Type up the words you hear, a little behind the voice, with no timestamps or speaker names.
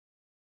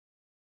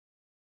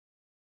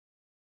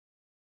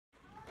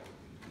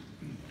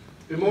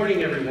Good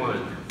morning,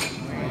 everyone.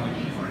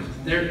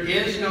 There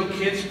is no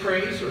kids'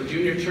 praise or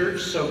junior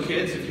church, so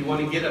kids, if you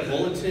want to get a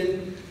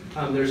bulletin,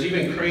 there's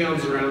even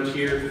crayons around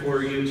here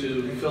for you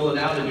to fill it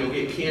out, and you'll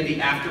get candy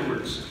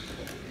afterwards.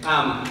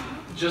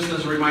 Just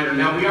as a reminder,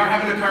 now we are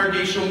having a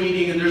congregational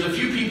meeting, and there's a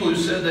few people who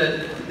said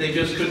that they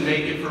just couldn't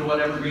make it for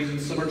whatever reason.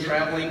 Some are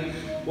traveling.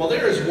 Well,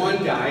 there is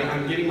one guy,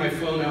 I'm getting my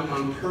phone out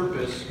on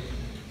purpose,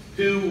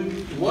 who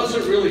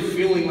wasn't really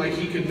feeling like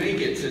he could make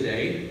it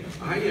today.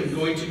 I am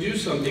going to do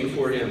something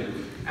for him.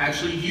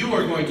 Actually, you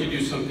are going to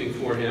do something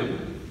for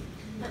him.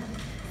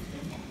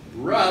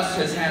 Russ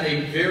has had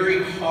a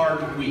very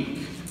hard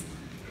week,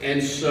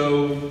 and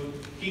so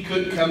he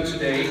couldn't come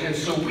today, and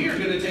so we are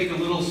going to take a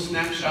little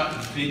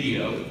snapshot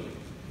video,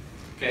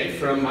 okay,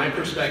 from my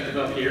perspective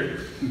up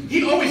here.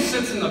 He always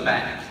sits in the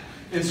back,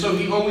 and so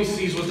he only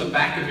sees what the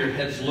back of your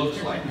head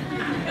looks like.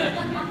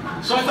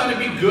 So I thought it'd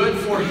be good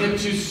for him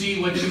to see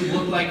what you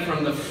look like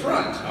from the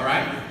front, all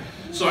right?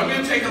 So I'm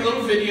going to take a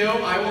little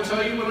video. I will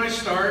tell you when I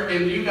start,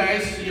 and you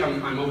guys,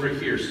 I'm over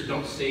here, so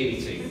don't say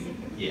anything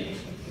yet.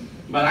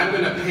 But I'm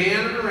going to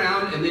pan it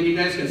around, and then you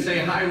guys can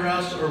say hi,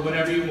 Russ, or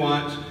whatever you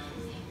want.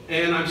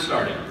 And I'm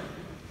starting.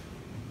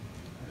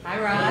 Hi,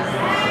 Russ.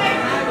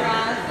 Hi,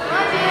 Russ.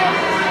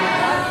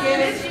 Love you.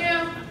 Miss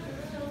you.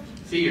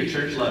 See, your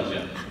church loves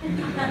you.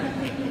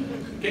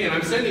 Okay, and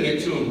I'm sending it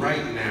to him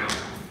right now,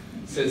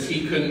 since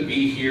he couldn't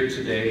be here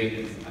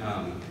today.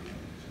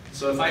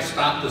 So if I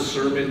stop the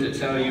sermon to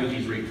tell you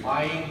he's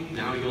replying,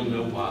 now you'll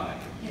know why.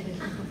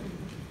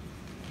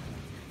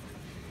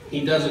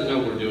 He doesn't know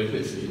we're doing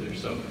this either.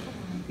 So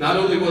not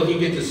only will he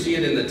get to see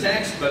it in the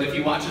text, but if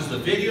he watches the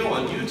video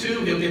on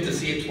YouTube, he'll get to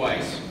see it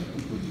twice.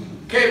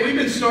 Okay, we've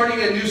been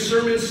starting a new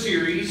sermon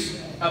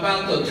series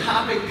about the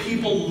topic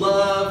people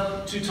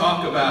love to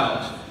talk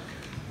about.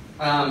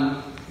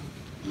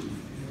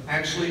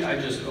 Actually, I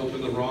just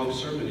opened the wrong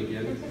sermon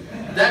again.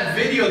 That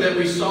video that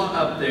we saw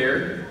up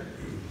there,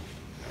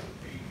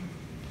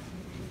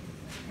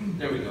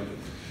 there we go.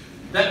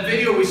 That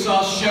video we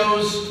saw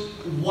shows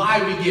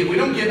why we give. We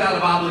don't give out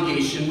of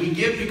obligation. We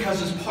give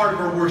because it's part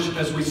of our worship,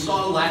 as we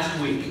saw last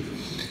week.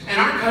 In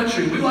our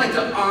country, we like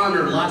to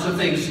honor lots of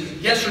things.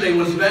 Yesterday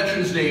was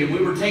Veterans Day, and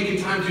we were taking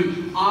time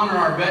to honor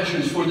our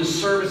veterans for the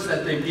service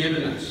that they've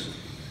given us.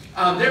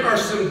 There are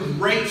some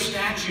great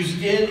statues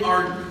in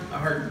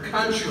our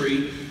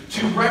country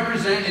to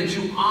represent and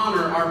to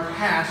honor our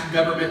past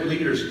government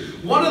leaders.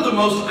 One of the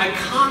most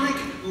iconic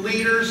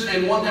leaders,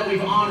 and one that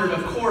we've honored,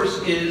 of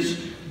course, is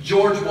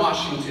George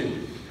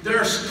Washington. There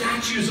are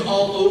statues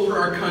all over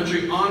our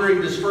country honoring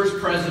this first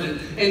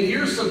president, and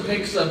here's some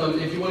pics of them.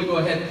 If you want to go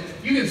ahead,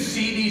 you can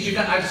see these.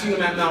 I've seen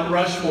them at Mount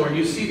Rushmore.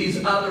 You see these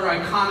other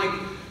iconic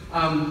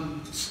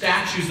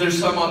statues. There's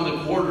some on the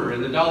quarter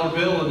and the dollar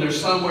bill, and there's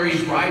some where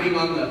he's riding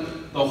on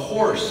the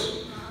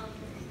horse.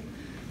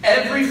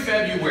 Every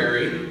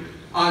February,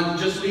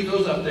 just leave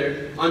those up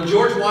there, on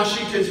George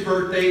Washington's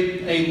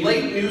birthday, the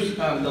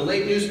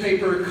late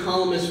newspaper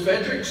columnist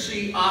Frederick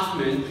C.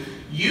 Hoffman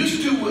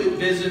used to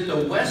visit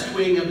the West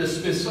Wing of the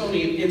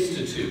Smithsonian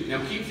Institute.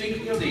 Now keep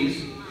thinking of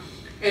these.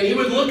 And he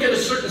would look at a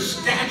certain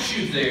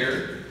statue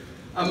there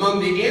among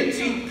the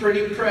antique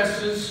printing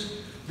presses,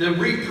 the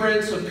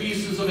reprints of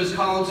pieces of his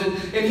columns,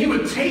 and he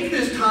would take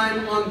this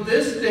time on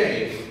this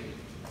day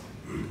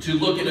to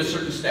look at a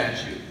certain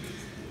statue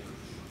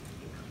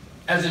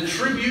as a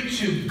tribute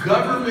to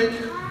government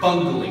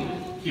bungling.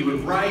 He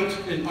would write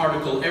an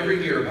article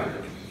every year about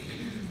it.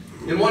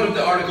 In one of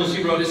the articles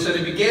he wrote, it said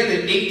it began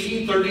in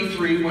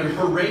 1833 when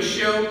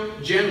Horatio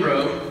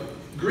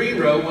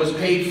Greenrow was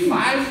paid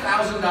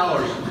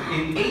 $5,000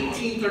 in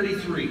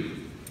 1833.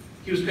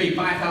 He was paid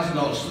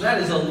 $5,000. So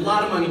that is a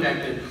lot of money back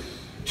then,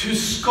 to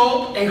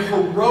sculpt a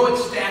heroic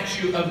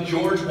statue of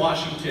George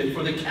Washington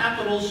for the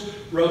Capitol's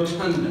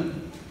rotunda.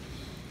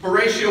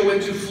 Horatio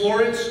went to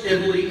Florence,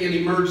 Italy, and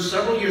emerged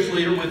several years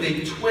later with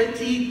a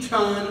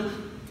 20-ton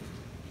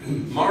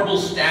marble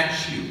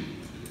statue.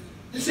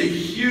 It's a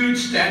huge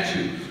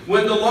statue.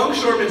 When the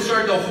longshoremen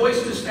started to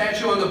hoist the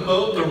statue on the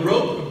boat, the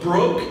rope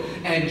broke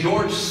and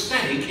George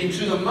sank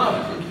into the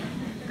mud.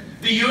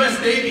 The U.S.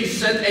 Navy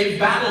sent a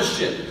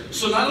battleship.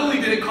 So not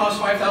only did it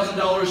cost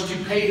 $5,000 to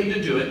pay him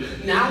to do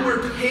it, now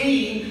we're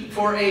paying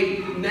for a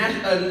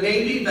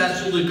Navy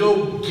vessel to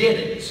go get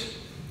it,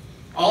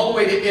 all the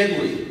way to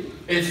Italy.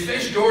 It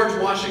fished George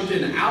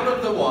Washington out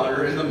of the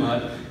water in the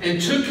mud and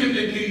took him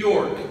to New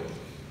York.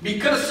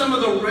 Because some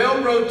of the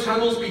railroad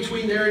tunnels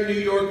between there and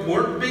New York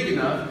weren't big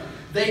enough,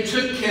 they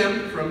took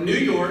him from New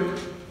York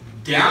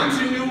down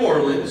to New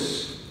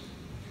Orleans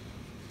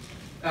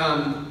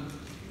and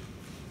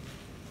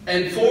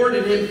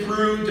forwarded him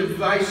through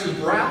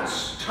divisive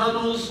routes,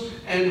 tunnels,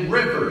 and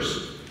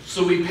rivers.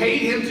 So we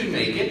paid him to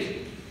make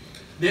it.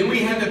 Then we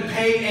had to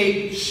pay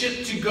a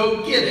ship to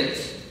go get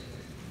it.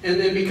 And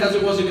then because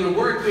it wasn't going to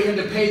work, we had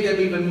to pay them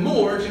even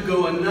more to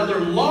go another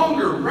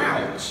longer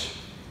route.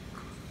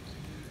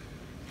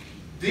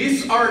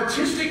 This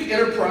artistic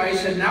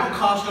enterprise had now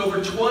cost over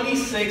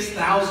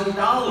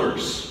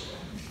 $26,000.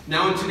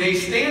 Now in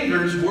today's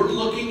standards, we're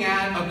looking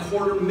at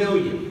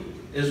 $250,000.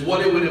 is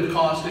what it would have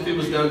cost if it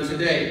was done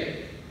today.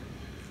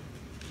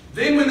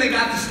 Then when they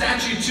got the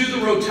statue to the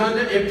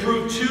rotunda, it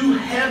proved too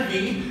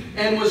heavy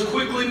and was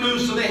quickly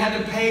moved, so they had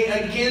to pay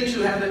again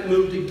to have it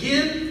moved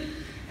again.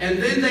 And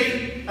then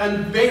they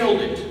unveiled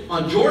it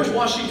on George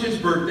Washington's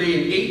birthday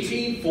in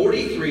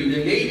 1843.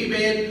 The Navy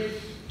band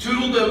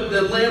tootled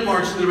the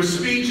landmarks, and there were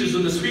speeches,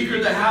 and the Speaker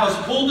of the House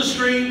pulled the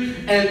string,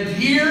 and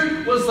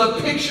here was the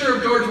picture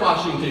of George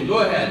Washington. Go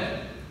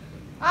ahead.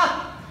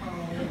 Ah!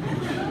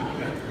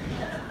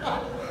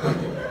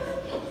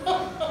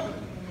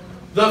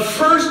 The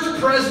first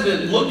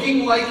president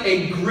looking like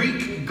a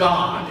Greek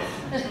god.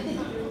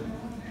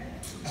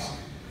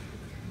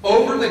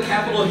 Over the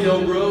Capitol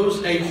Hill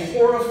rose a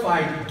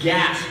horrified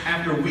gasp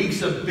after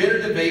weeks of bitter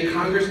debate.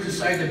 Congress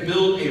decided to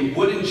build a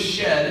wooden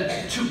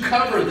shed to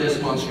cover this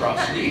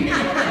monstrosity,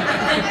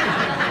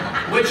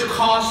 which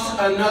cost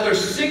another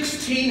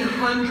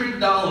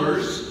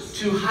 $1,600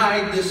 to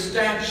hide the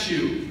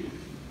statue.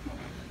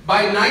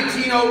 By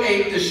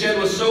 1908, the shed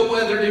was so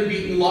weathered and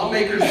beaten,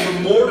 lawmakers were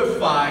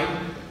mortified,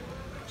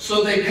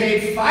 so they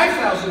paid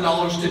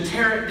 $5,000 to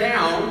tear it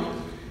down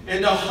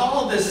and to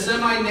haul this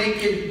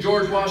semi-naked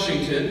George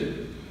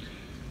Washington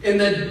in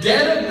the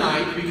dead of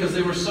night, because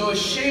they were so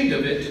ashamed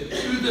of it,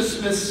 to the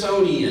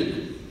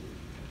Smithsonian.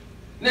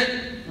 Now,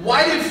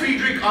 why did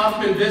Friedrich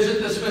Hoffman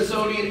visit the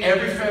Smithsonian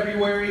every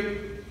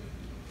February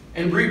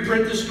and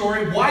reprint the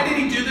story? Why did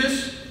he do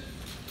this?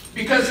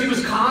 Because he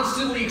was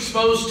constantly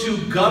exposed to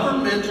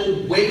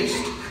governmental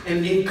waste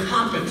and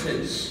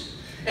incompetence.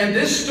 And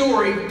this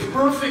story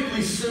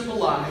perfectly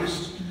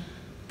symbolized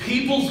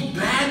people's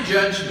bad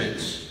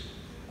judgments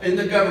in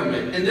the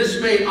government. And this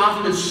made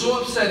Hoffman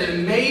so upset it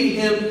made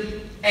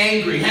him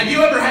angry. Have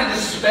you ever had to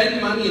spend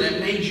money and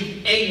it made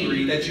you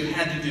angry that you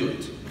had to do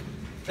it?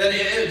 That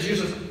it was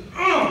just,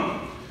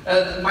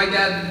 my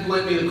dad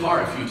lent me the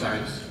car a few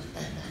times.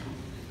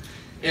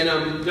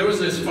 And there was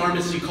this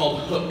pharmacy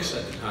called Hooks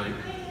at the time.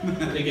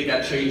 I think it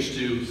got changed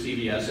to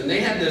CVS. And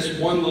they had this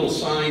one little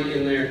sign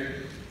in their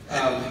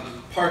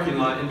parking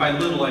lot, and by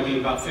little I mean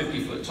about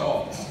 50 foot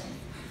tall.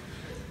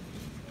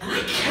 And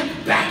I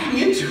kept backing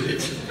into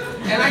it.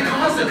 And I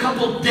caused a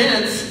couple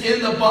dents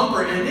in the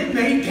bumper, and it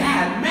made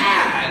Dad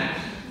mad.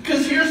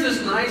 Because here's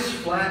this nice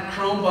flat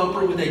chrome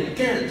bumper with a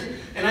dent,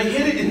 and I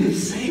hit it in the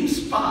same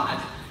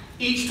spot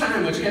each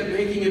time, which kept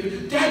making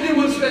it. Dad didn't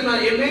want to spend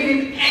money. It made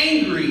him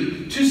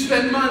angry to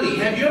spend money.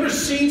 Have you ever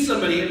seen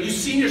somebody, have you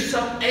seen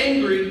yourself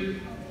angry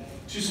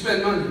to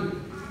spend money?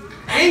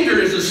 Anger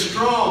is a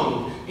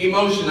strong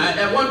emotion.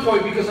 At one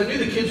point, because I knew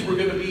the kids were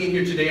going to be in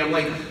here today, I'm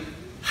like,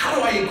 how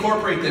do I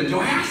incorporate them? Do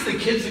I ask the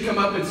kids to come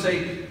up and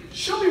say,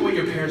 show me what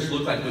your parents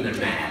look like when they're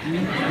mad?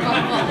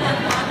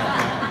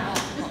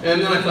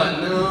 And then I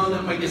thought, no,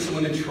 that might get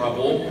someone in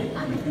trouble.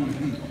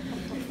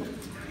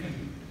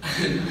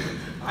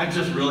 I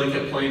just really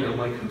kept playing. I'm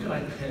like, who could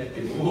I pick?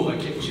 And oh, I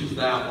can't choose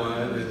that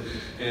one.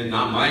 And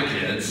not my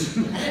kids.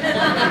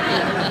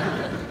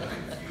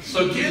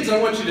 So kids, I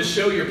want you to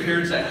show your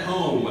parents at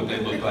home what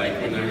they look like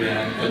when they're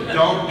mad, but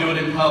don't do it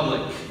in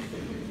public.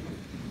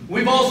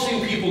 We've all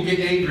seen people get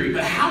angry,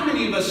 but how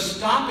many of us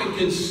stop and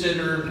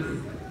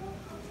consider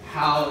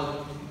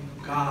how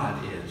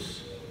God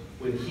is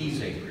when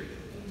He's angry?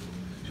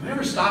 Do we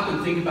ever stop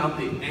and think about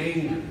the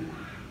anger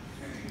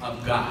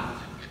of God?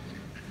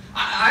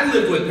 I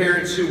lived with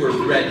parents who were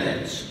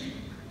redheads,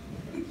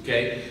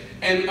 okay?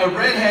 And a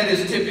redhead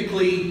is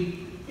typically,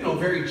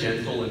 very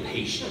gentle and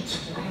patient,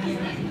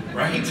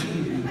 right?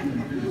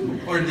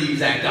 Or the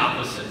exact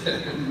opposite,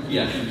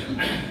 yeah,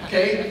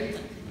 okay?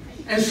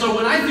 And so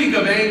when I think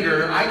of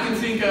anger, I can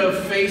think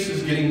of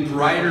faces getting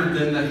brighter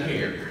than the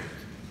hair.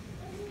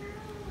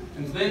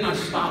 And then I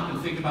stop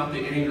and think about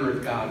the anger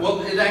of God.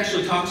 Well, it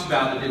actually talks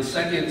about it in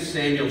 2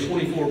 Samuel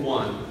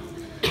 24:1.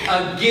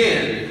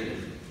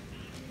 Again,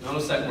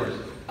 notice that word,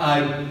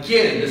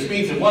 again. This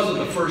means it wasn't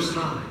the first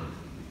time.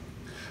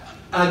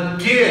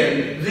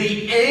 Again,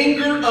 the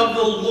anger of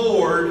the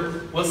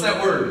Lord, what's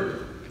that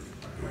word?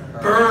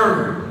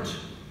 Burned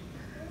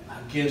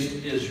against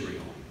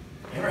Israel.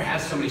 You ever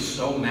had somebody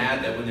so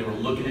mad that when they were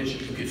looking at you,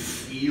 you could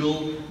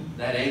feel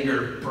that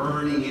anger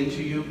burning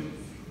into you?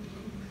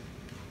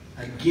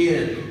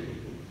 Again,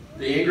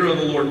 the anger of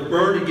the Lord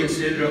burned against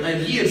Israel,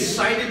 and He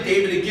incited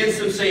David against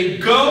them,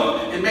 saying, go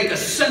and make a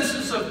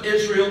census of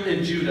Israel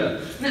and Judah.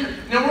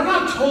 Now we're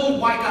not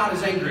told why God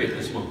is angry at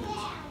this moment.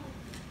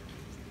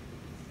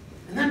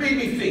 And that made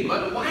me think,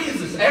 why is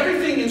this?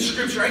 Everything in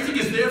Scripture, I think,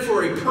 is there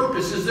for a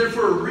purpose, is there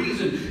for a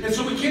reason. And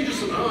so we can't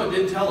just say, oh, it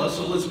didn't tell us,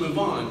 so let's move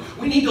on.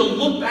 We need to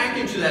look back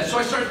into that. So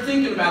I started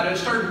thinking about it. I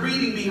started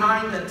reading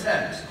behind that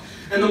text.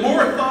 And the more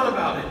I thought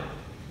about it,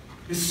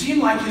 it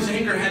seemed like His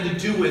anger had to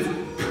do with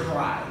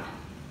pride.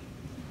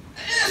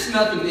 It's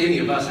nothing any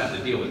of us have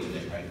to deal with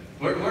today, right?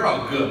 We're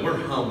all good. We're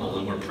humble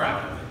and we're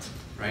proud of it,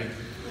 right?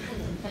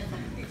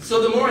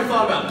 So the more I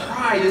thought about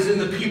pride is in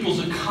the people's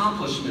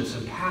accomplishments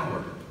and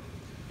power.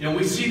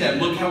 We see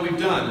that. Look how we've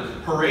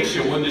done.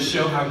 Horatio wanted to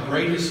show how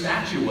great his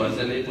statue was,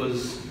 and it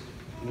was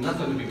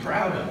nothing to be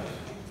proud of.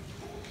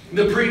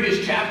 The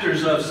previous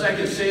chapters of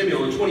 2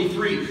 Samuel and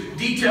 23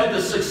 detailed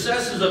the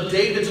successes of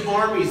David's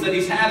armies that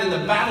he's had in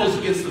the battles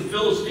against the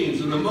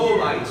Philistines and the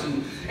Moabites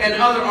and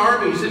other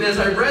armies. And as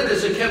I read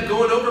this, it kept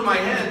going over my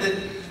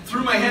head.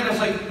 Through my head, I was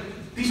like,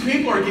 these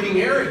people are getting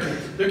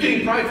arrogant. They're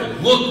getting prideful.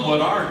 Look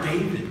what our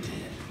David did.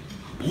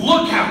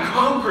 Look how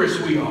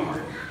conquerors we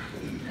are.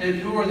 And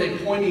who are they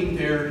pointing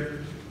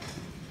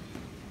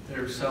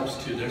themselves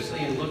to? They're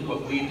saying, look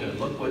what we did.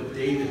 Look what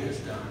David has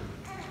done.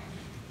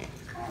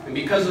 And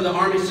because of the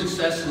army's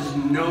successes,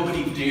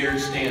 nobody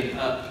dared stand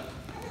up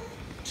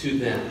to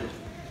them.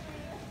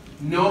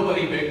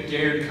 Nobody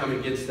dared come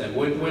against them.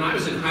 When I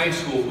was in high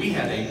school, we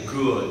had a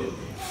good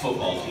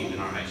football team in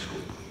our high school.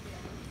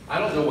 I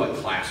don't know what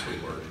class we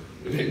were.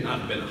 We may not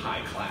have been a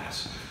high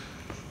class.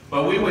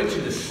 But we went to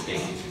the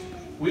state.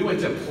 We went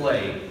to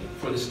play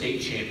for the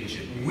state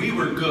championship. We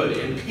were good,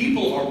 and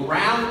people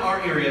around our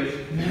area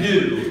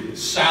knew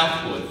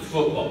Southwood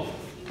football.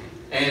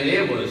 And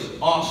it was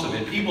awesome,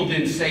 and people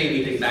didn't say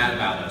anything bad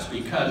about us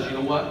because, you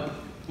know what?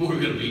 We're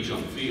going to beat you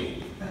on the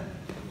field.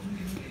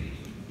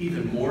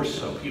 Even more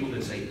so, people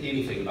didn't say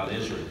anything about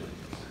Israel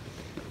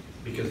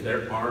because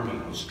their army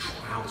was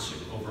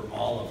trouncing over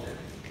all of them.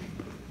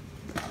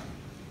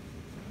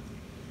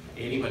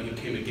 Anybody who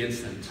came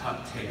against them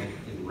tucked tail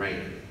and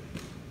ran.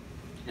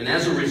 And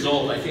as a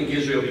result, I think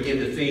Israel began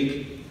to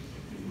think,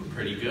 we're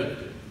pretty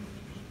good.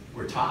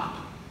 We're top.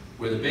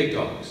 We're the big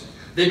dogs.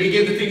 They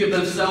began to think of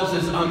themselves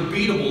as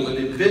unbeatable and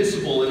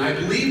invincible, and I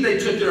believe they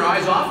took their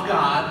eyes off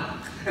God,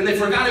 and they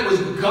forgot it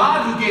was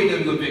God who gave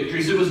them the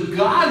victories. It was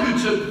God who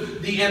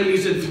took the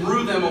enemies and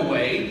threw them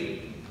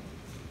away.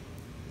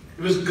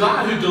 It was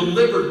God who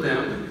delivered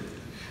them.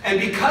 And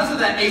because of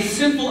that, a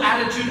sinful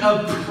attitude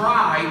of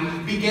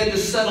pride began to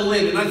settle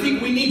in. And I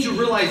think we need to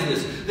realize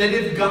this, that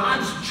if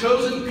God's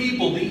chosen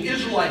people, the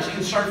Israelites,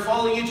 can start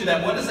falling into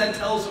that, what does that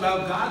tell us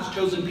about God's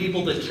chosen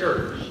people, the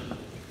church?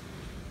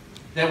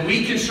 That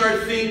we can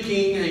start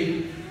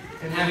thinking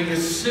and having a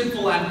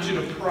simple attitude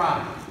of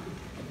pride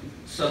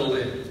settle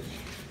in.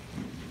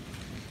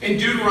 In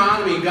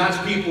Deuteronomy, God's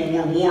people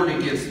were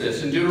warned against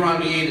this. In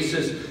Deuteronomy 8 it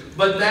says,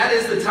 "But that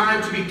is the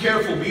time to be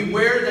careful.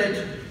 Beware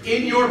that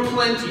in your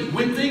plenty,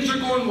 when things are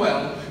going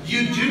well,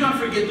 you do not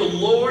forget the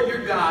Lord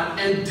your God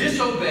and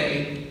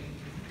disobey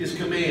his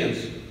commands,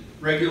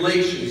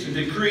 regulations, and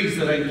decrees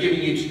that I'm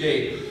giving you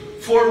today.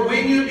 For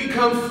when you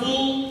become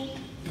full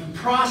and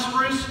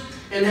prosperous,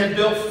 and have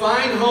built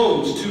fine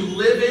homes to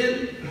live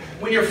in,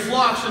 when your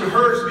flocks and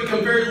herds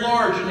become very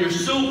large, and your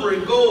silver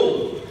and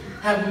gold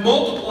have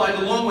multiplied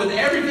along with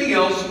everything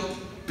else,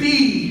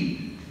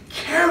 be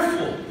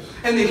careful."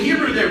 And the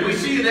Hebrew there, we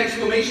see an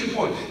exclamation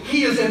point.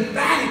 He is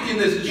emphatic in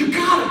this. You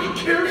gotta be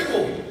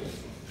careful.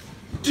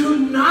 Do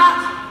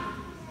not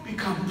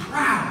become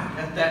proud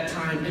at that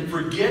time and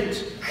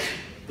forget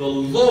the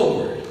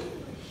Lord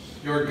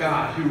your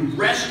God, who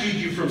rescued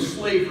you from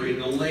slavery in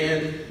the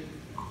land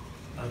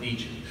of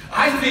Egypt.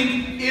 I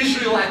think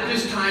Israel at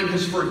this time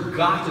has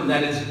forgotten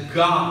that it's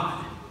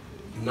God,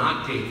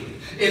 not David.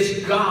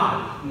 It's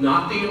God,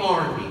 not the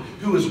army,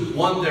 who has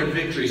won their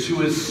victories,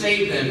 who has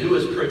saved them, who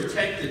has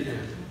protected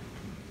them.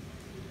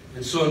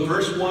 And so in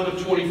verse 1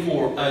 of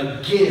 24,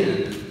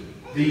 again,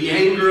 the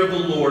anger of the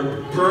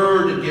Lord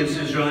burned against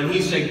Israel, and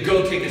he said,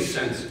 go take a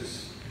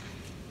census.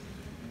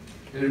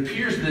 And it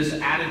appears this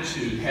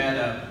attitude had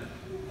a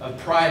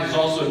pride has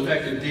also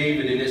infected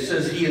David, and it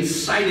says he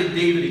incited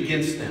David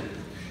against them.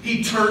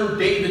 He turned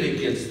David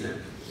against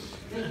them.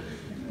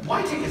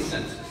 Why take a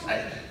census?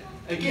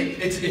 Again,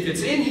 if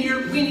it's in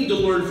here, we need to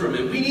learn from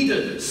it. We need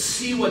to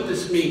see what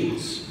this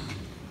means.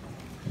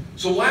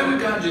 So why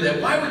would God do that?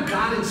 Why would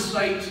God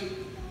incite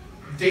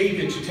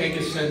David to take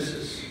a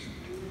census?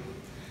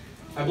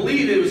 I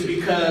believe it was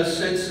because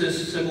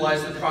census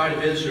symbolized the pride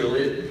of Israel.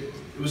 It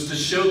was to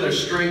show their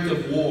strength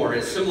of war.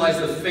 It symbolized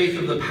the faith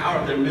of the power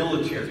of their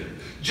military.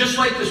 Just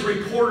like this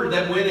reporter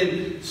that went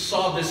and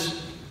saw this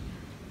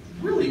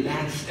really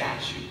bad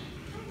statue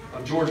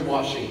of George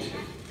Washington.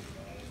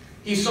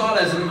 He saw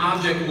it as an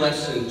object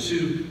lesson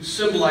to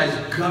symbolize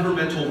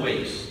governmental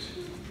waste.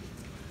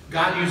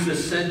 God used the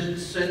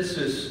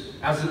census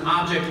as an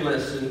object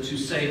lesson to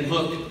say,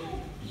 look,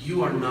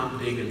 you are not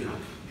big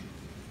enough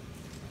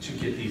to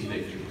get these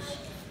victories.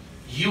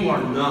 You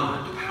are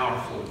not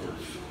powerful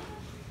enough.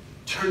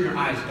 Turn your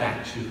eyes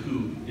back to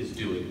who is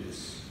doing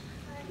this.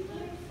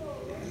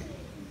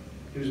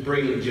 He was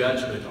bringing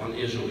judgment on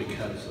Israel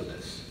because of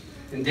this.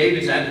 And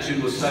David's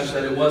attitude was such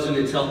that it wasn't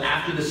until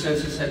after the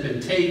census had been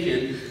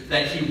taken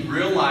that he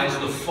realized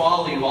the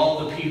folly of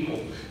all the people.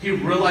 He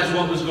realized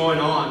what was going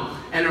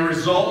on. And a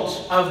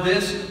result of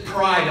this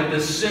pride, of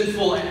this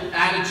sinful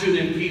attitude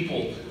in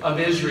people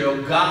of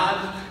Israel,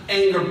 God's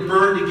anger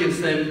burned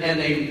against them and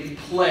a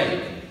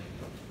plague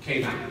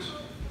came out.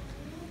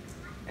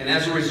 And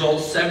as a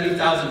result,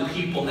 70,000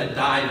 people had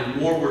died and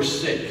more were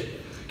sick.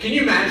 Can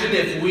you imagine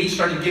if we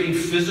started getting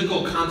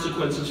physical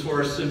consequences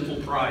for our sinful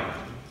pride?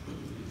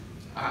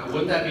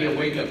 Wouldn't that be a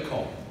wake-up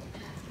call?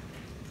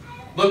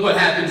 Look what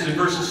happens in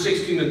verses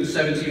 16 and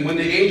 17. When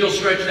the angel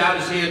stretched out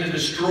his hand to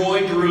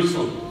destroy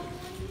Jerusalem,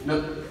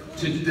 to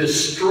to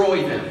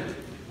destroy them.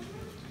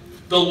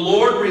 The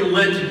Lord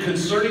relented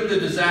concerning the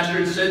disaster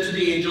and said to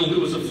the angel who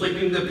was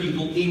afflicting the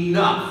people,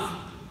 "Enough,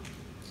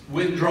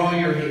 withdraw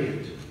your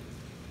hand."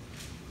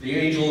 The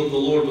angel of the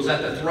Lord was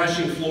at the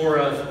threshing floor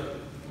of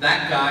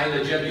that guy,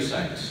 the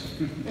Jebusites,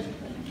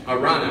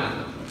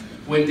 Araunah.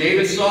 When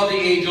David saw the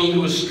angel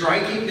who was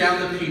striking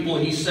down the people,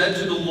 he said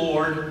to the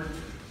Lord,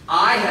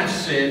 "I have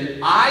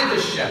sinned, I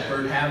the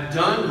shepherd have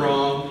done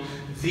wrong.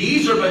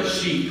 These are but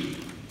sheep.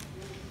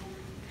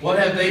 What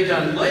have they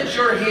done? Let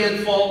your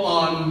hand fall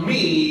on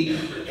me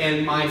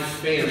and my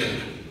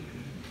family."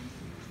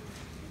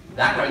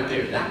 That right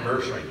there, that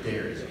verse right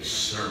there is a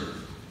sermon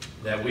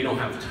that we don't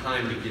have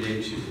time to get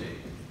into today.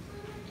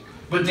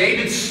 But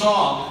David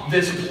saw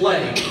this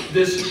plague,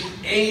 this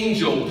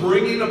angel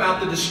bringing about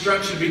the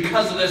destruction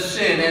because of the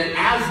sin. And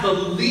as the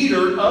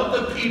leader of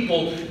the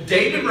people,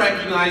 David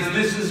recognized,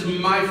 this is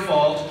my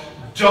fault.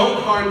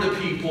 Don't harm the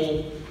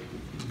people.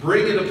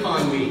 Bring it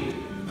upon me.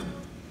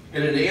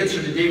 And in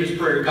answer to David's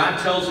prayer, God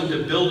tells him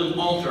to build an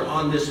altar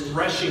on this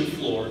threshing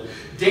floor.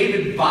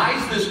 David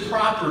buys this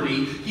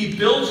property. He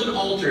builds an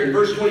altar. In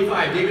verse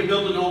 25, David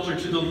built an altar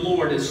to the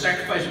Lord and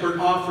sacrificed burnt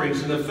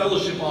offerings and the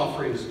fellowship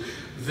offerings.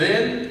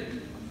 Then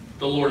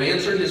the Lord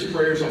answered his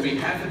prayers on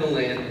behalf of the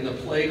land, and the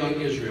plague on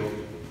Israel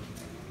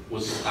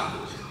was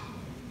stopped.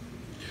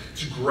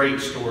 It's great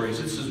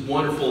stories. This is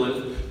wonderful.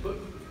 But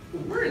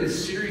we're in a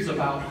series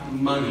about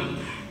money.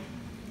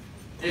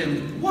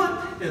 And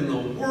what in the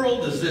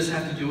world does this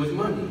have to do with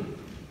money?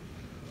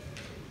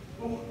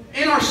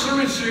 In our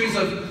sermon series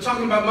of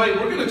talking about money,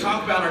 we're going to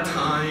talk about our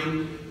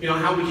time,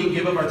 how we can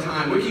give up our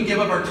time. We can give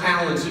up our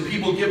talents, and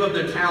people give up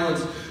their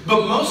talents.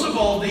 But most of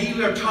all,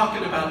 we are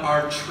talking about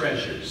our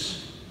treasures.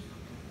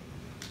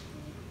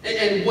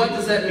 And what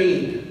does that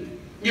mean?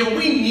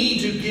 We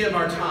need to give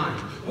our time.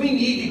 We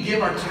need to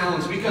give our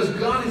talents because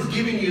God is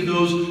giving you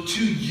those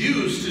to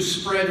use to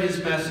spread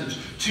his message,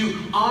 to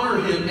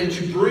honor him, and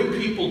to bring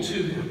people to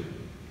him.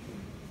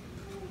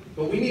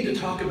 But we need to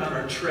talk about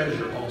our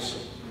treasure also,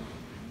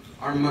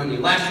 our money.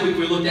 Last week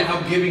we looked at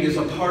how giving is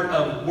a part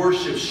of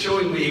worship,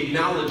 showing we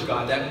acknowledge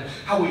God,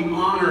 how we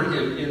honor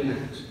him in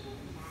that.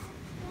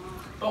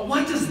 But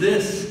what does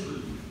this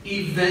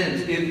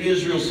event in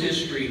Israel's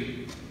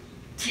history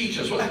teach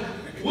us?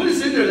 What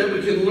is in there that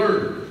we can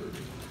learn?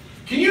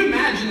 Can you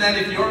imagine that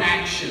if your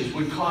actions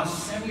would cause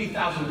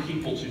 70,000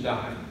 people to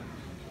die?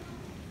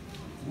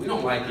 We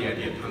don't like the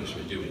idea of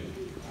punishment, do we?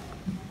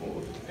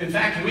 In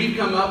fact, we've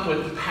come up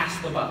with pass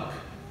the buck.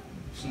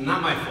 It's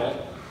not my fault.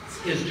 It's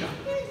his job.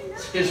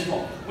 It's his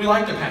fault. We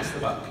like to pass the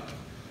buck.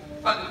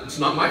 But it's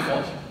not my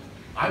fault.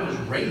 I was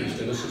raised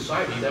in a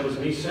society that was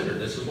me-centered.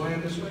 This is why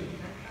I'm this way.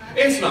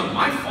 It's not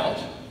my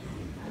fault.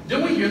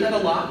 Don't we hear that a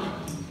lot?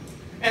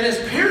 And as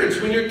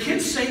parents, when your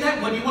kids say that,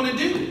 what do you want to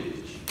do?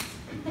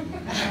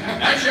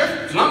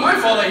 Actually, it's not my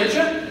fault I hit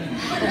you.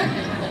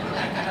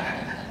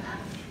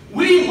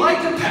 We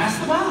like to pass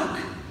the buck.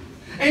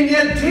 And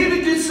yet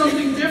David did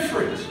something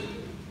different.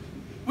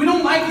 We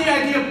don't like the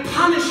idea of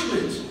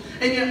punishment.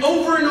 And yet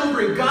over and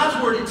over in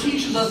God's word, it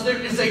teaches us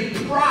there is a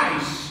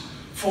price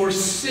for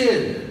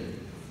sin.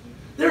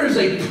 There is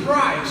a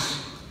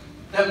price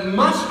that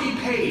must be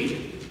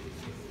paid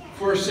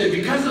for sin.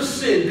 Because of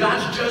sin,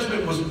 God's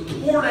judgment was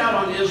poured out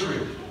on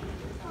Israel.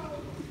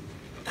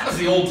 That was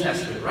the Old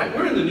Testament, right?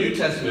 We're in the New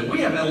Testament.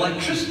 We have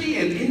electricity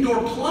and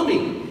indoor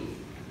plumbing.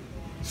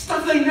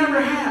 Stuff they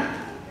never had.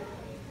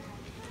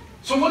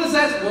 So what is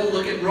that? Well,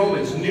 look at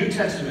Romans, New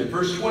Testament,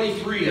 verse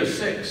 23 of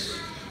 6.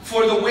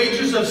 For the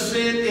wages of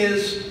sin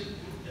is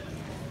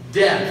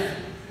death.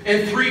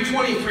 And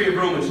 3:23 of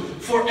Romans,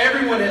 for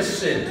everyone has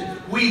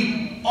sinned.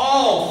 We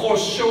all fall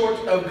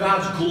short of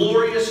God's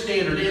glorious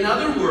standard. In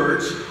other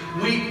words,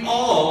 we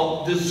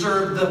all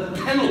deserve the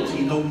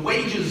penalty, the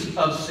wages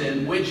of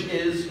sin, which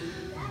is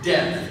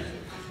death.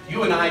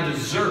 You and I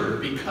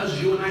deserve,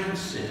 because you and I have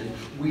sinned,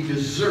 we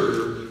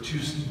deserve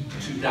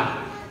to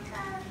die.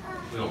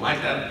 We don't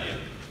like that idea.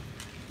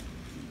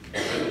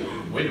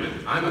 Wait a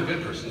minute, I'm a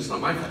good person. It's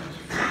not my fault.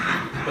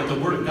 But the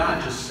Word of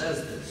God just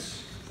says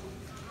this.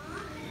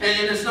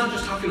 And it's not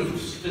just talking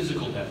of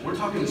physical death. We're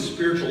talking of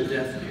spiritual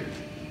death here.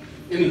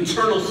 An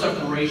eternal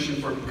separation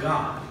from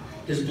God,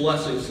 his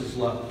blessings, his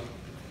love.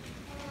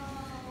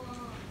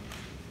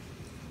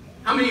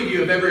 How many of you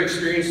have ever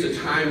experienced a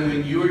time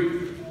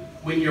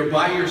when you're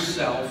by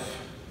yourself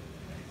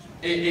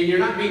and you're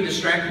not being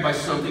distracted by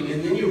something,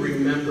 and then you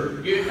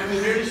remember? You're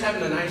just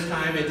having a nice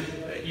time and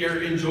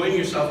you're enjoying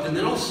yourself, and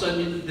then all of a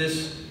sudden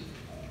this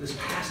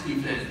past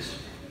event,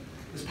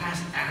 this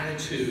past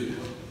attitude,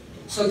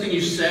 something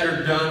you said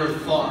or done or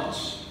thought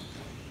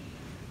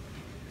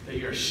that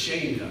you're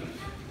ashamed of,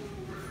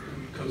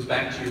 comes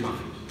back to your mind.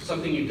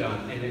 Something you've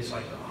done, and it's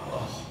like,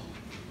 oh,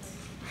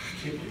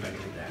 I can't believe I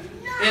did that.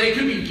 And it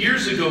could be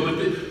years ago,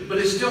 but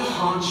it still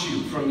haunts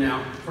you from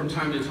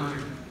time to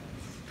time.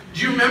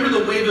 Do you remember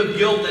the wave of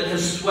guilt that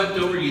has swept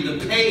over you,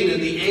 the pain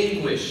and the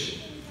anguish,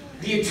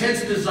 the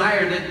intense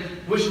desire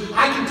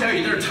I can tell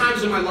you, there are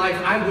times in my life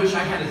I wish I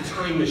had a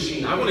time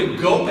machine. I want to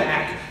go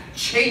back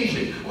Change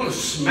it. I want to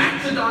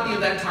smack the Donnie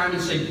of that time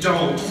and say,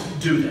 don't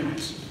do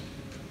that.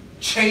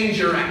 Change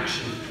your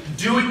action.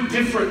 Do it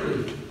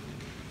differently.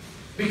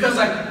 Because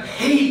I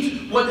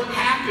hate what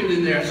happened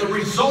in there as a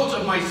result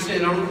of my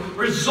sin, a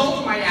result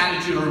of my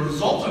attitude, a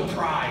result of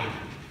pride.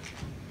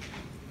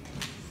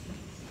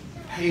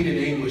 Pain and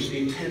anguish, the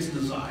intense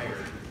desire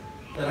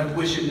that I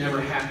wish it never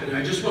happened.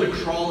 I just want to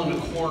crawl in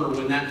a corner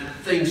when that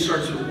thing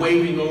starts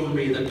waving over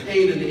me, the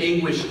pain and the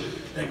anguish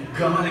that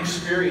God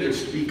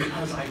experienced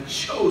because I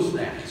chose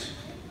that.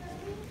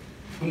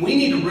 And we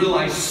need to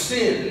realize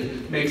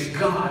sin makes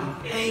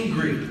God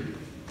angry.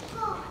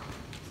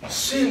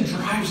 Sin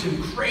drives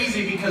him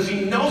crazy because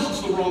he knows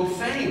it's the wrong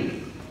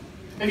thing.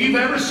 If you've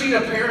ever seen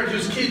a parent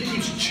whose kid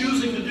keeps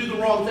choosing to do the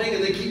wrong thing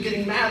and they keep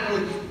getting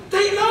mad,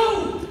 they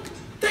know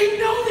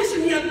this,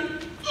 and yet,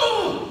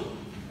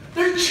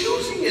 they're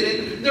choosing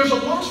it. And there's a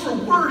loss for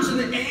words, and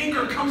the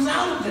anger comes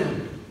out of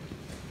them.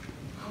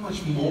 How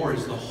much more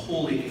is the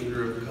holy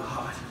anger of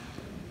God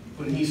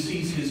when he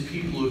sees his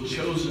people who have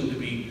chosen to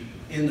be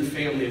in the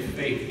family of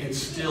faith and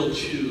still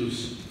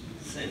choose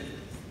sin?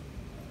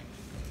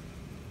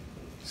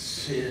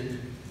 Sin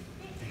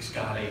makes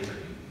God angry.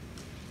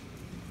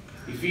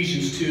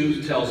 Ephesians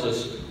 2 tells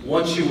us,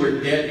 once you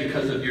were dead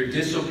because of your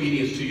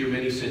disobedience to your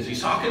many sins.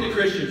 He's talking to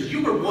Christians.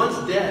 You were once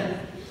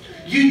dead.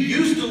 You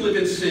used to live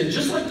in sin,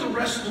 just like the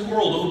rest of the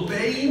world,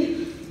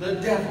 obeying the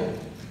devil,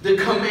 the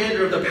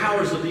commander of the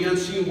powers of the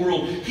unseen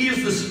world. He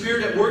is the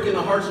spirit at work in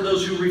the hearts of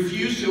those who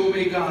refuse to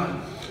obey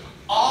God.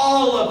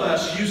 All of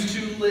us used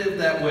to live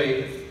that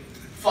way,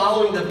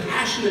 following the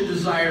passionate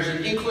desires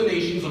and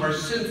inclinations of our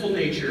sinful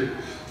nature.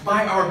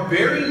 By our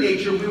very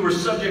nature, we were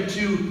subject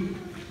to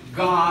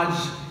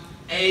God's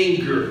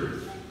anger,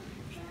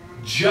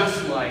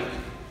 just like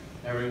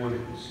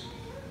everyone else.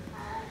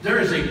 There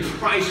is a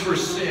price for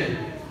sin,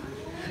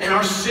 and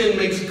our sin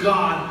makes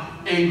God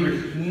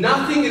angry.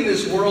 Nothing in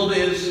this world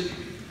is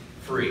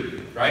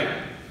free, right?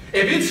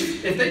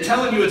 If they're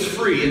telling you it's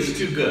free, it's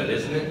too good,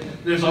 isn't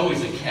it? There's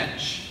always a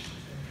catch.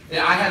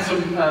 I had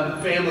some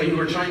family who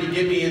were trying to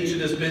get me into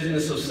this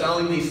business of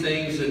selling these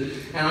things, and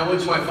I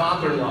went to my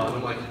father-in-law, and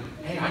I'm like,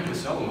 hey, I can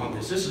sell them on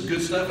this. This is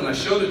good stuff. And I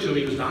showed it to him.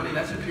 He goes, Donnie,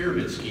 that's a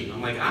pyramid scheme.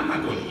 I'm like, I'm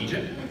not going to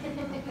Egypt.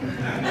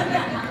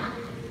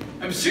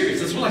 I'm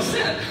serious. That's what I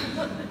said.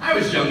 I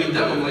was young and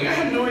dumb. I'm like, I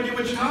have no idea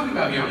what you're talking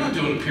about here. I'm not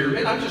doing a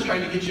pyramid. I'm just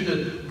trying to get you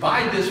to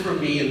buy this from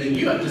me, and then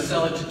you have to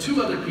sell it to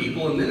 2 other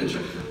people, and then it's,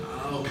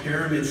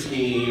 pyramid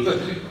scheme.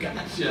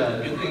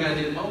 Gotcha. Good thing I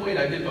did. Oh, wait,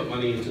 I did put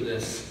money into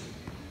this.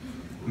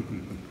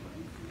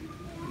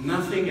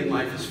 Nothing in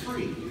life is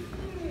free.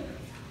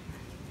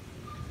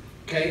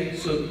 Okay,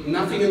 so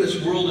nothing in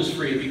this world is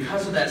free. And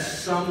because of that,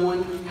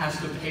 someone has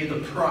to pay the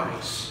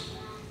price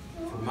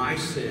for my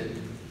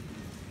sin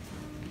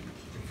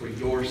and for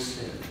your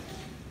sin.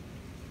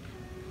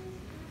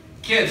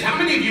 Kids, how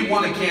many of you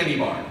want a candy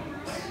bar?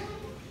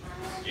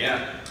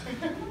 Yeah.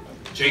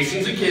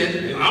 Jason's a kid,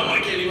 and I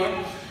want a candy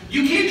bar.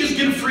 You can't just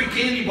get a free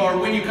candy bar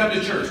when you come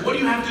to church. What do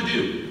you have to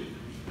do?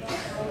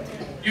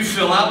 You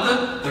fill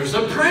out there's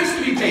a price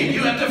to be paid.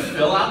 You have to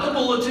fill out the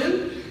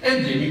bulletin,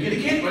 and then you get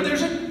a candy bar.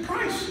 There's a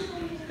price.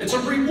 It's a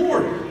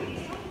reward.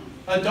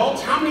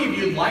 Adults, how many of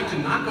you would like to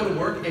not go to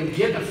work and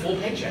get a full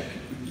paycheck?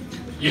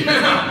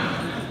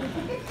 Yeah.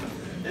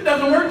 It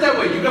doesn't work that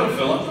way. You got to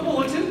fill out the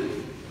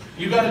bulletin.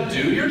 You got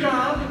to do your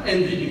job,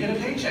 and then you get a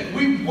paycheck.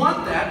 We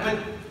want that,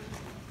 but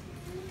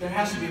there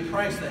has to be a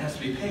price that has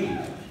to be paid.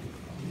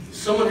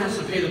 Someone has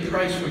to pay the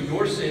price for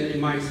your sin and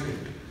my sin.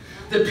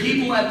 The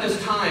people at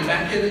this time,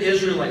 back in the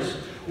Israelites,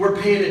 were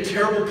paying a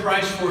terrible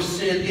price for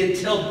sin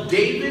until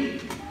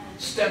David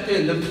stepped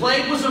in. The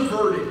plague was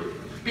averted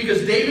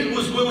because David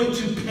was willing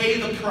to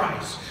pay the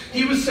price.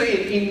 He was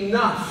saying,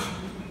 enough.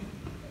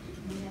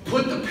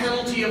 Put the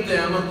penalty of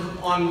them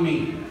on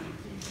me.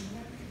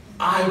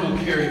 I will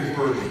carry the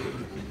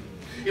burden.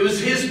 It was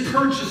his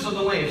purchase of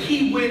the land.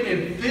 He went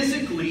and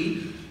physically,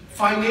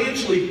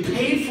 financially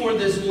paid for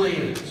this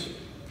land.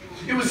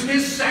 It was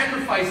his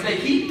sacrifice that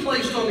he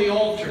placed on the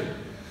altar,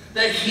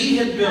 that he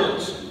had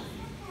built.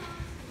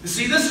 You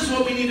see, this is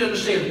what we need to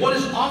understand. What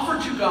is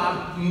offered to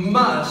God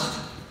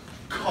must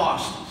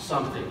cost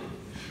something.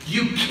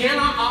 You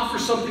cannot offer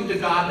something to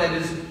God that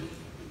is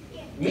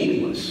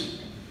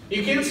meaningless.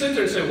 You can't sit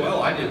there and say,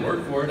 well, I didn't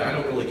work for it. I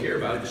don't really care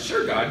about it.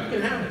 Sure, God, you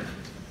can have it.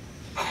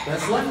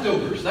 That's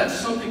leftovers. That's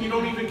something you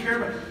don't even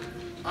care about.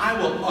 I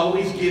will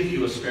always give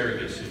you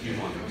asparagus if you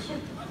want it.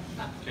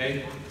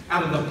 Okay?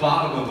 Out of the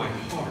bottom of my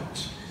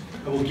heart,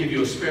 I will give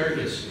you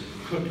asparagus,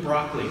 cooked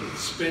broccoli,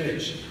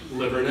 spinach,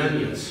 liver and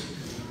onions.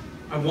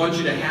 I want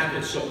you to have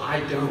it, so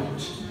I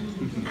don't.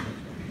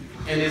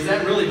 And is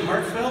that really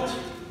heartfelt?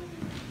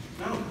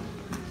 No.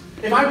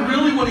 If I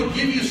really want to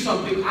give you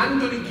something, I'm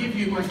going to give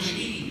you my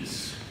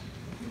cheese,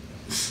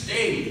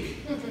 steak.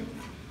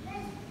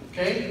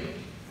 Okay?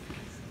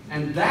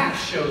 And that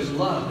shows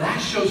love. That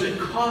shows it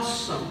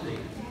costs something.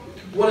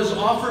 What is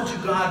offered to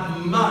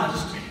God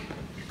must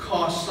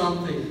cost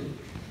something.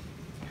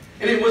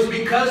 And it was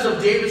because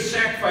of David's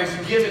sacrifice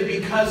given,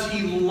 because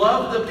he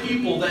loved the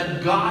people,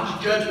 that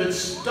God's judgment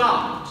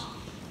stopped.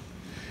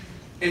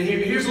 And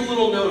here's a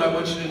little note I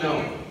want you to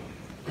know.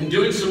 In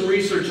doing some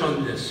research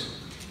on this,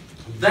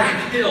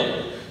 that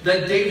hill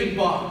that David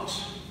bought,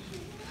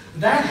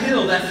 that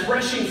hill, that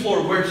threshing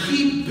floor where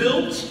he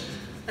built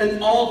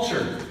an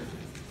altar,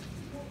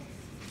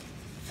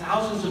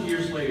 thousands of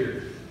years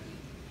later,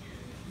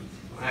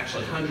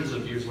 actually hundreds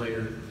of years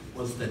later,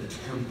 was the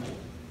temple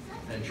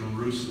that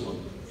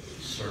Jerusalem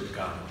served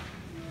God.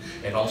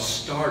 It all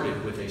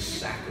started with a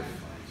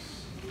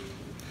sacrifice.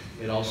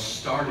 It all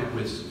started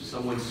with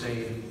someone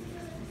saying,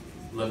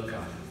 look,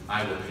 God,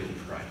 I will pay the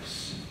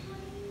price.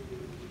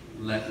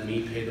 Let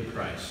me pay the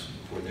price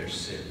for their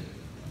sin.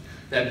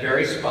 That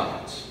very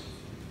spot,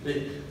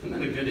 isn't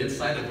that a good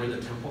insight of where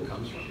the temple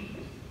comes from?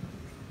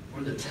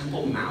 Where the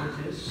Temple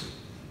Mount is?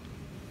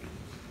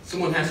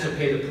 Someone has to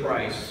pay the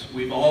price.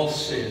 We've all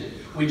sinned.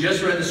 We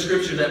just read the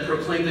scripture that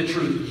proclaimed the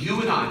truth. You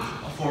and I,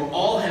 for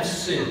all have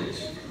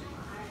sinned.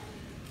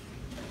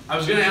 I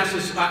was going to ask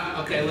this,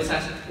 okay, let's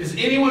ask, is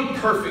anyone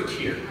perfect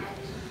here?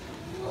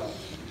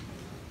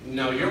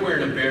 No, you're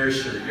wearing a bear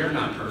shirt. You're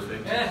not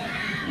perfect.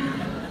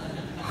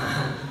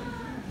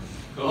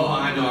 Oh,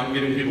 I know, I'm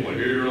getting people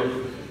here.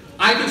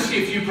 I can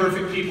see a few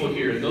perfect people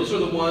here, and those are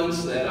the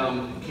ones that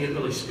can't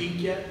really speak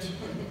yet.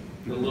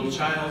 The little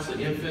childs, the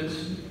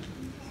infants.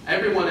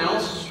 Everyone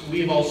else,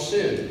 we've all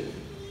sinned.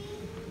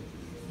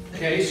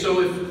 Okay,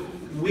 so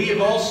if we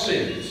have all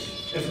sinned,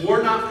 if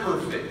we're not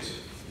perfect,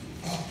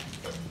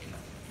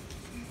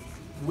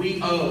 we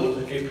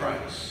owe a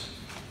price.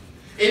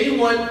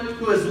 Anyone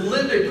who has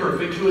lived a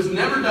perfect, who has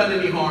never done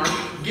any harm,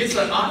 gets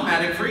an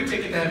automatic free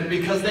ticket to heaven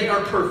because they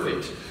are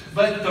perfect.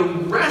 But the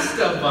rest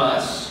of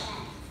us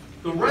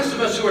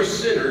who are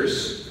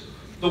sinners,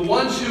 the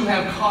ones who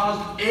have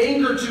caused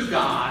anger to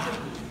God,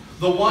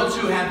 the ones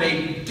who have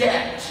a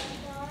debt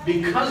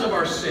because of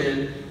our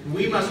sin,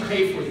 we must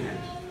pay for that.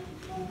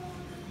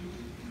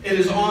 It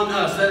is on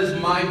us. That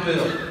is my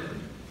bill.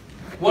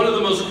 One of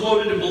the most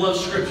quoted and beloved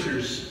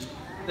scriptures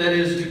that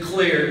is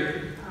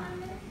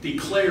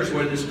declares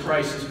where this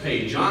price is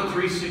paid. John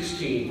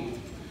 3:16.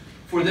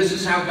 For this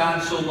is how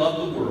God so loved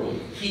the world.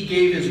 He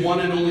gave his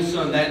one and only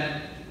Son,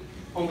 that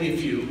only a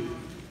few.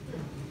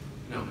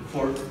 No,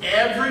 for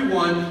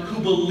everyone who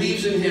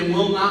believes in him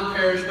will not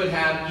perish but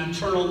have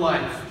eternal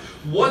life.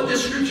 What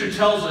this scripture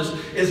tells us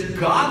is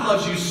God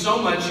loves you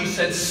so much, he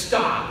said,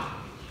 stop.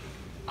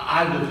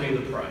 I will pay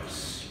the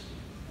price.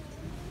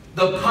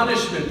 The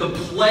punishment, the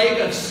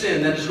plague of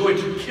sin that is going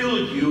to kill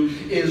you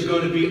is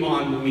going to be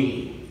on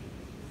me.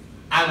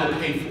 I will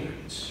pay for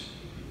it.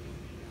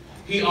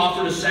 He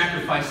offered a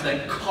sacrifice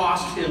that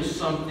cost him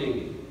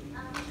something.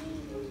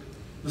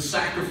 The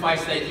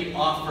sacrifice that he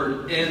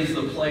offered ends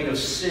the plague of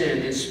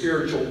sin and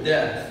spiritual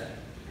death.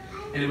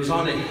 And it was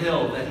on a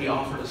hill that he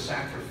offered a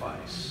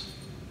sacrifice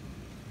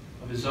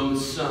of his own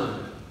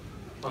Son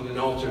on an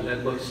altar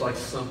that looks like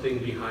something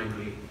behind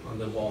me on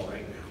the wall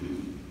right now.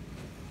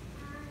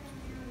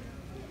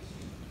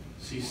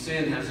 See,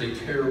 sin has a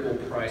terrible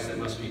price that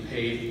must be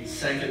paid.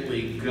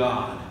 Secondly,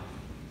 God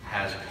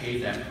has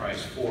paid that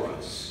price for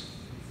us.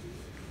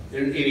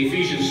 In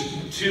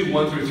Ephesians 2,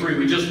 1 through 3,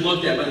 we just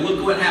looked at, but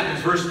look what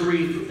happens, verse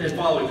 3 and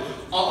following.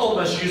 All of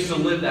us used to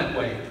live that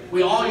way.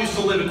 We all used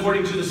to live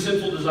according to the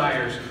sinful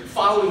desires,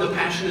 following the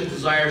passionate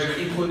desires and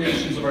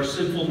inclinations of our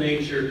sinful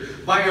nature.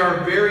 By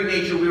our very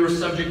nature, we were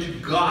subject to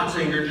God's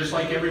anger, just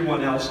like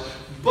everyone else.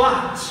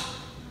 But,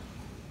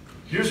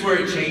 here's where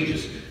it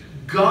changes.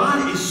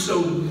 God is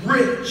so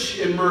rich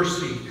in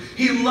mercy.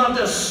 He loved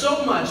us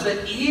so much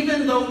that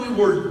even though we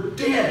were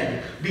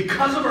dead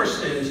because of our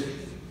sins,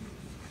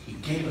 he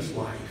gave us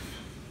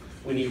life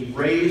when he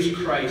raised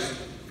Christ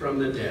from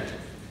the dead.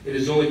 It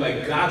is only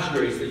by God's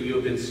grace that you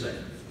have been saved.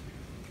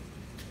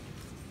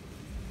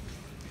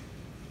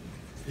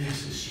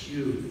 This is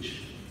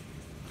huge.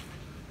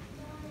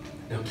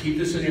 Now keep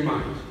this in your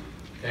mind,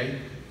 okay?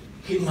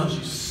 He loves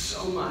you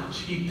so much.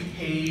 He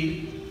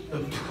paid the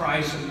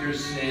price of your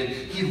sin.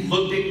 He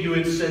looked at you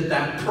and said,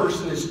 that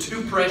person is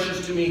too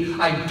precious to me.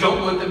 I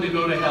don't want them to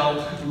go to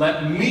hell.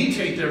 Let me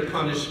take their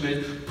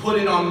punishment. Put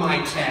it on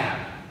my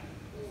tab.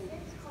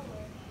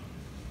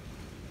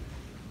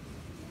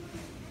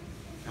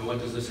 And what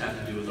does this have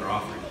to do with our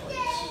offering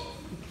plates?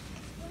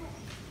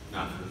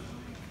 Nothing.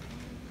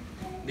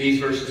 These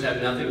verses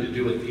have nothing to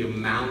do with the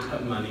amount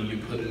of money you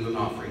put in an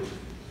offering.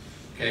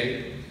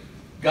 Okay?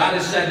 God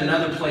has said in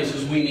other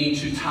places we need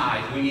to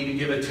tithe, we need to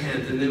give a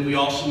tenth, and then we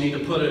also need to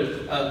put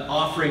an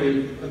offering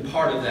in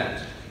part of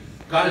that.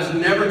 God has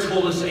never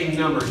told us a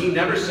number. He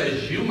never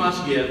says you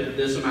must give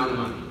this amount of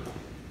money.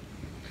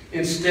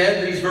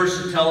 Instead, these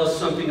verses tell us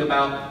something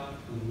about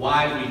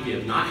why we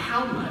give. Not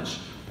how much,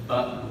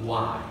 but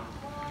why.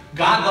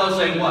 God loves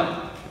a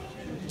what?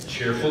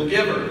 Cheerful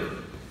giver.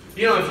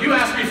 You know, if you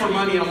ask me for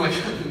money, I'm like,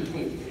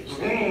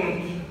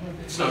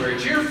 it's not very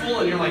cheerful,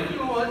 and you're like, you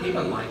know what, he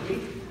doesn't like me.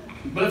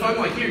 But if I'm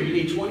like, here, you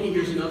need 20,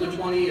 here's another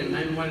 20, and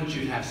then why don't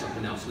you have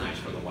something else nice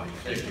for the wife?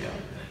 There you go.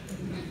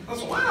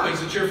 That's, wow,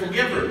 he's a cheerful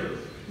giver.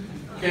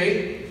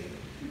 Okay?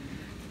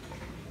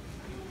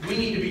 We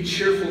need to be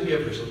cheerful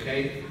givers,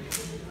 okay?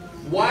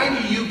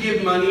 Why do you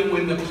give money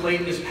when the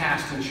plate is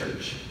passed in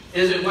church?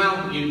 Is it,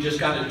 well, you just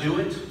got to do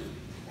it?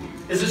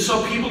 Is it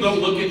so people don't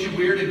look at you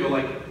weird and go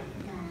like,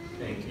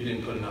 hey, you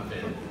didn't put enough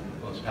in.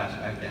 Well, let's pass it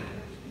back down.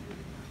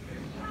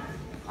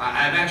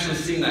 I've actually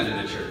seen that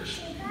in the church.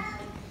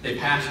 They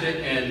passed it,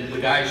 and the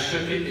guy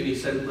shook it, and he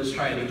said, let's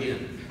try it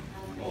again.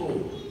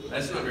 Oh,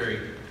 that's not very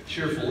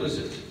cheerful, is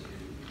it?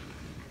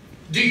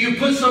 Do you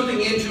put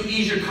something in to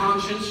ease your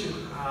conscience?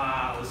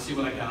 Let's see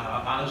what I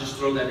got. I'll just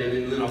throw that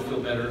in, and then I'll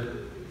feel better.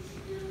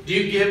 Do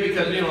you give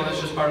because,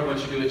 that's just part of what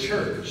you do at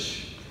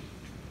church?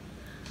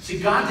 See,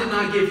 God did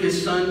not give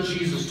his son,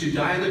 Jesus, to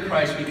die on the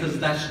cross because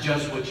that's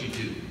just what you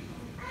do.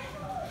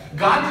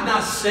 God did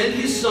not send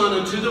his son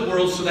into the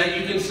world so that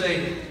you can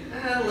say,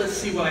 let's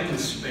see what I can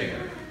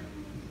spare.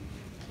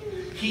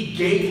 He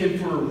gave him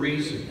for a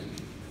reason.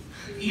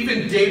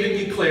 Even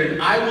David declared,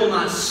 I will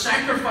not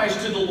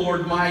sacrifice to the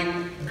Lord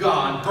my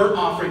God burnt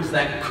offerings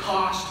that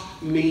cost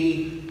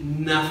me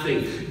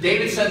nothing.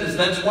 David said this.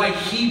 That's why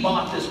he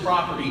bought this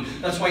property.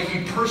 That's why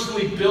he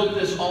personally built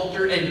this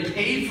altar and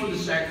paid for the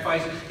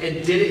sacrifice and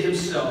did it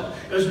himself.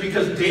 It was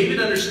because David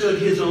understood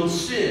his own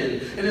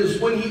sin. And it was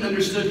when he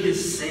understood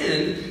his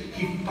sin,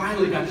 he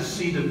finally got to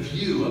see the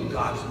view of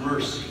God's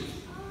mercy.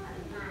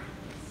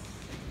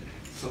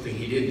 Something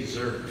he didn't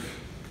deserve.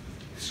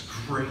 This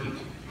great,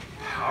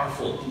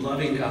 powerful,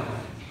 loving God.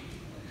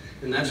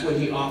 And that's when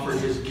he offered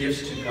his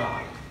gifts to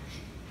God.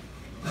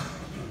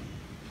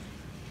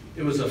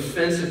 It was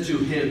offensive to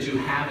him to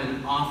have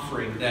an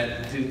offering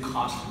that didn't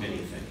cost him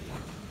anything.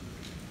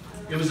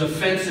 It was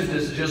offensive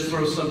to just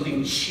throw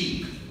something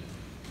cheap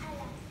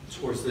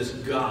towards this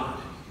God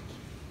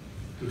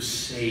who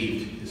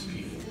saved his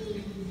people.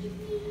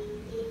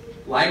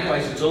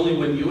 Likewise, it's only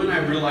when you and I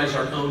realize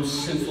our own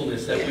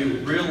sinfulness that we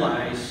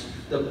realize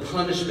the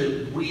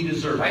punishment we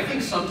deserve. I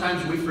think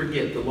sometimes we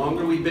forget, the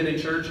longer we've been in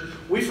church,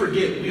 we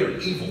forget we are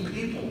evil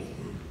people.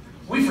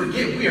 We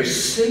forget we are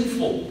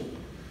sinful.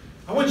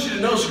 I want you to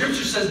know,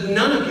 Scripture says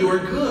none of you are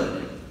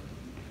good.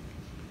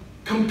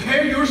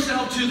 Compare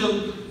yourself to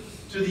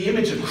the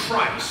image of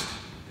Christ,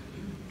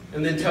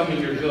 and then tell me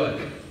you're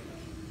good.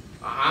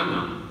 I'm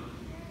not.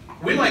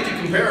 We like to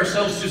compare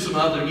ourselves to some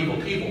other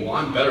evil people. Well,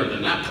 I'm better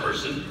than that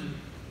person.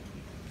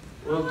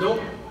 Well,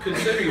 don't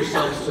consider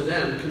yourselves to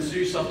them. Consider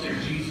yourself to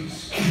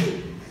Jesus.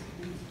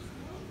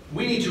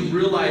 We need to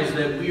realize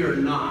that we are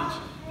not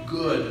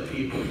good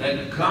people,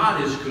 that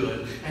God is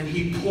good, and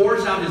he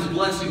pours out his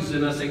blessings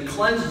in us and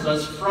cleanses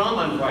us from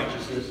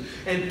unrighteousness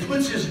and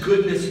puts his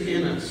goodness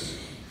in us.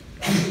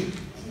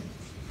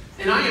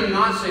 And I am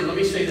not saying, let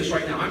me say this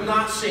right now, I'm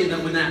not saying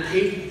that when that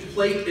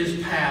plate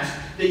is passed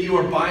that you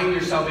are buying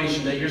your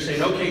salvation, that you're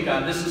saying, okay,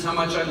 God, this is how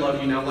much I love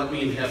you, now let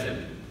me in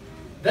heaven.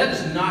 That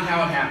is not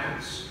how it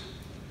happens.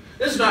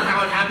 This is not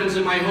how it happens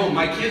in my home.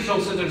 My kids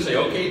don't sit there and say,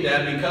 okay,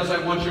 Dad, because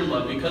I want your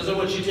love, because I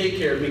want you to take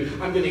care of me,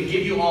 I'm going to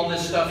give you all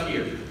this stuff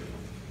here.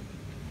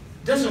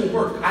 It doesn't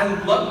work. I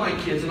love my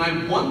kids, and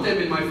I want them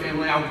in my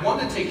family. I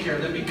want to take care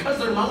of them because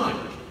they're mine.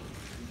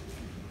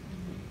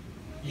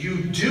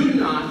 You do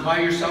not buy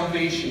your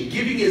salvation.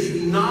 Giving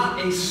is not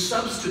a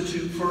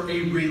substitute for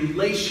a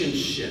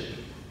relationship.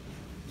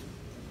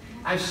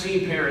 I've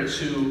seen parents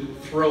who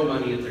throw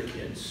money at their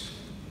kids.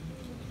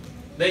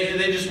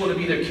 They just want to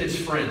be their kids'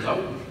 friends.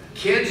 Oh,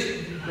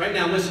 kids, right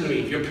now, listen to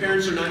me. Your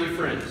parents are not your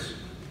friends.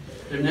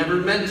 They're never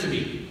meant to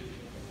be.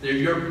 They're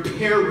your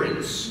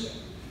parents.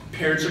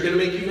 Parents are going to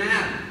make you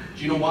mad.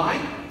 Do you know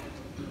why?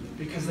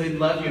 Because they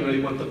love you and they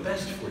want the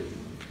best for you.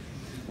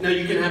 Now,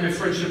 you can have a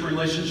friendship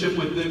relationship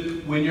with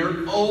them when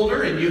you're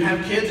older and you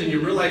have kids and you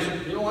realize,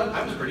 you know what,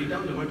 I was pretty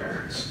dumb to my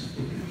parents.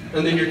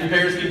 And then your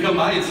parents can come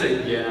by and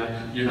say,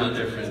 yeah, you're not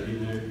their friend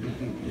either.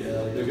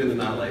 Yeah, they're going to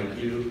not like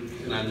you,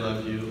 and I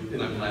love you,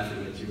 and I'm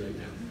laughing at you right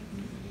now.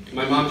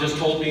 My mom just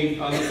told me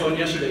on the phone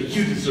yesterday,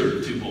 you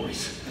deserve 2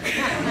 boys.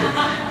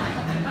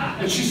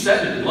 And she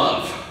said it in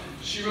love.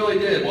 She really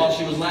did while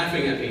she was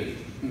laughing at me.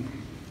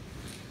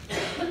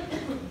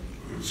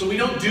 So we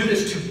don't do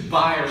this to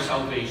buy our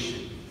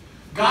salvation.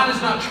 God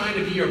is not trying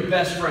to be your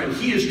best friend.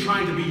 He is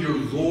trying to be your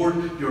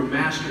Lord, your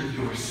Master,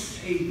 your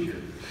Savior.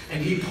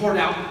 And he poured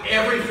out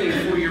everything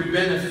for your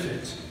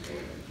benefit.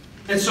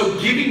 And so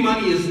giving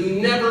money is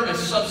never a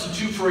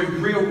substitute for a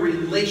real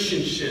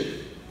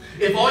relationship.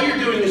 If all you're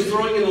doing is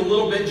throwing in a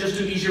little bit just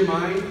to ease your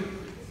mind,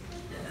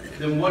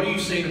 then what are you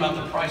saying about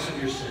the price of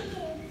your sin?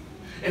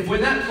 If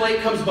when that plate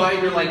comes by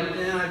and you're like,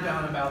 I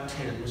got about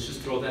 10, let's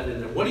just throw that in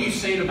there. What are you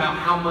saying about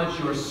how much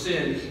your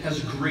sin has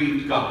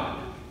grieved God?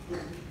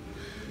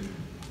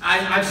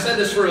 I've said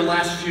this for the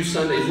last few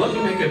Sundays. Let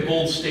me make a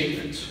bold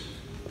statement.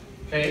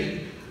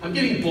 Okay? I'm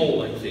getting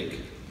bold, I think.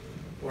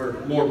 Or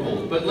more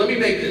bold. But let me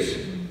make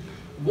this.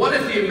 What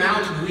if the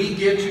amount we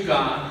give to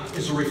God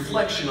is a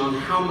reflection on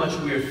how much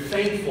we are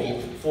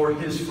thankful for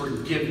his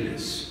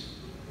forgiveness?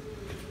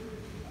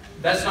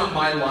 That's not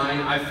my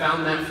line. I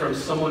found that from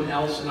someone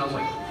else, and I was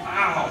like,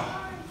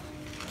 wow.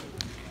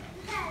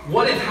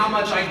 What if how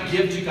much I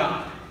give to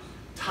God,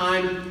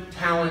 time,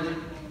 talent,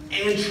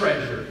 and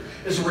treasure,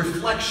 is a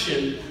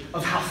reflection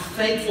of how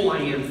thankful I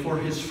am for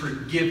his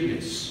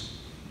forgiveness?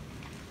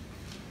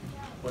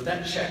 Well,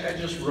 that check I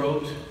just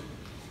wrote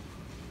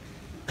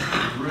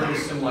really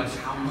symbolizes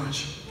how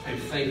much I'm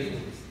thankful.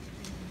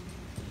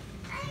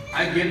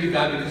 I give to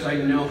God because I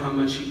know how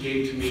much He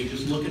gave to me.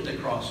 Just look at the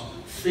cross.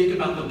 Think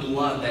about the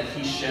blood that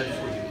He shed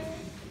for you.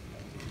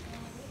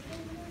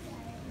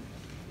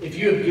 If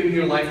you have given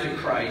your life to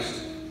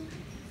Christ,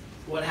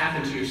 what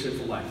happened to your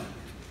sinful life?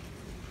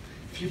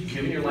 If you've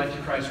given your life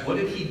to Christ, what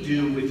did He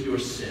do with your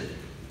sin?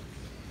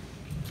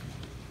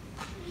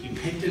 He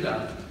picked it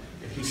up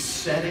and He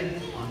set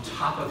it on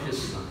top of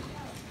His Son.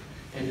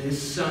 And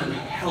His Son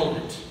held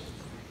it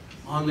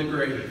on the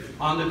grave,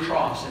 on the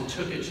cross, and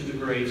took it to the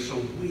grave so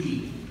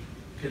we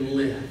can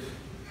live.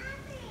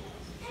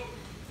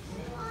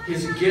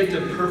 His gift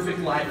of perfect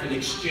life in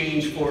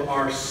exchange for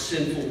our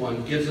sinful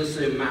one gives us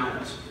the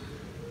amount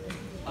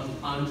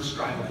of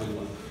undescribable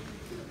love.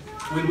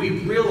 When we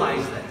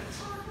realize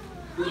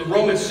that,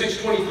 Romans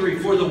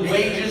 6:23, for the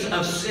wages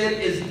of sin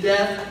is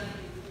death.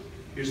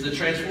 Here's the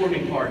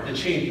transforming part, the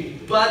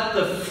change. But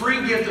the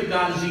free gift of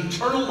God is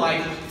eternal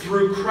life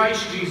through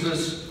Christ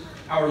Jesus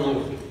our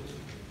Lord.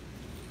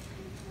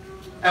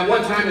 At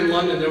one time in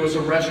London, there was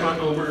a restaurant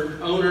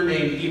owner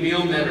named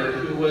Emil Metter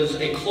who was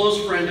a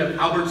close friend of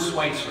Albert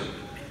Schweitzer.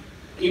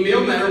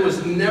 Emil Metter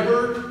was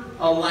never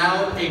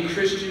allowed a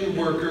Christian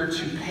worker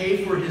to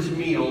pay for his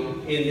meal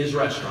in his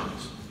restaurant.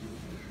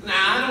 Now,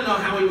 I don't know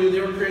how he knew they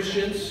were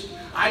Christians.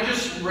 I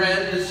just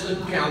read this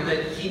account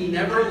that he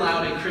never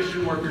allowed a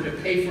Christian worker to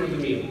pay for the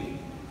meal.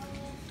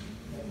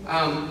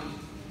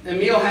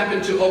 Emil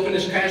happened to open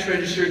his cash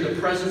register in the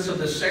presence of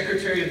the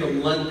secretary of the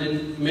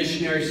London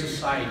Missionary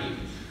Society.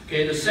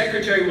 Okay, the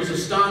secretary was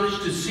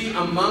astonished to see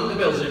among the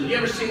bills. Have you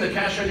ever seen the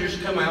cash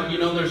registers come out? You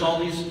know there's all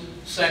these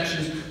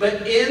sections.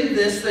 But in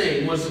this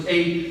thing was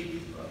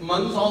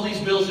amongst all these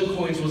bills and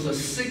coins was a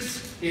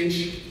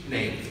 6-inch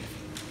nail.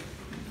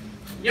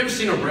 You ever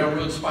seen a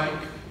railroad spike?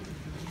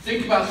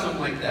 Think about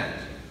something like that.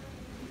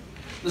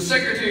 The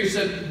secretary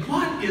said,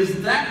 "What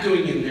is that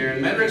doing in there?"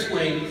 And Metter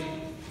explained,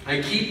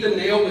 "I keep the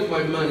nail with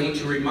my money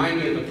to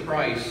remind me of the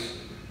price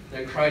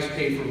that Christ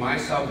paid for my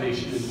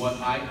salvation and what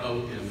I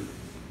owe Him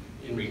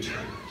in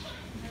return."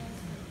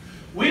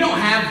 We don't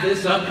have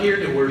this up here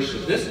to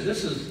worship. This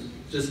is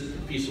just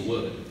a piece of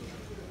wood.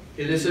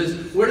 Okay, this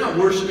is, we're not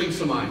worshiping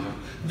some idol.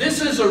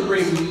 This is a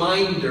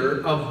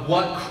reminder of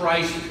what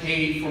Christ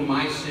paid for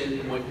my sin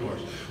and what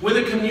yours. When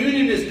the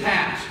communion is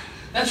passed,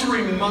 that's a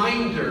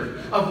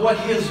reminder of what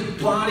His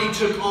body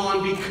took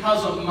on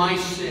because of my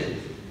sin.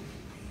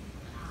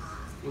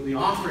 When the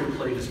offering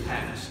plate is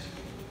passed,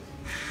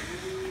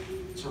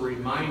 it's a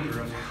reminder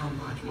of how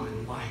much my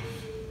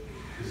life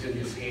is in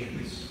His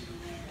hands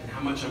and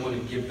how much I want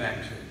to give back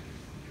to Him.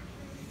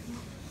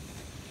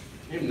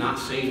 I'm not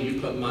saying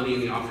you put money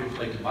in the offering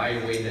plate to buy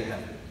your way to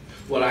heaven.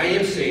 What I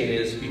am saying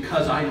is,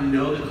 because I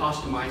know the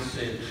cost of my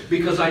sin,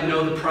 because I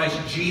know the price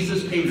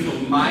Jesus paid for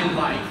my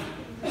life,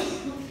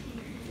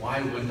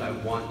 why wouldn't I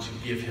want to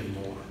give Him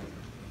more?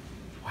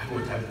 Why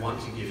wouldn't I want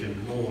to give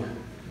Him more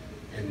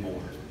and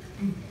more?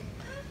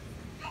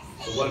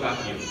 So what about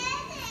you?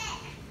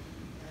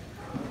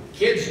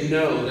 Kids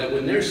know that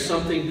when there's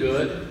something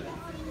good,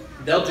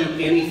 they'll do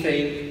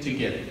anything to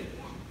get it.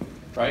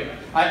 Right?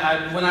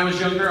 When I was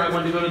younger, I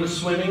wanted to go to the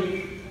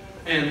swimming,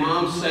 and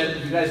Mom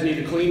said, "You guys need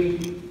to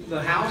clean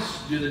the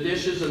house, do the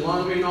dishes and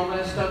laundry and all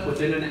that stuff."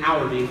 Within an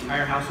hour, the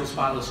entire house was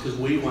spotless because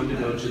we wanted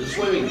to go to the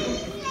swimming pool.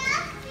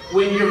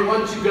 When you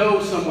want to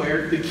go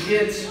somewhere, the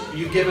kids,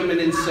 you give them an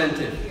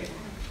incentive.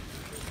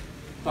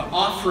 But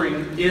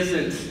offering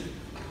isn't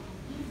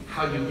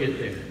how you get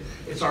there.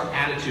 It's our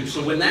attitude.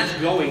 So when that's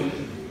going,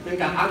 then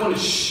God, I want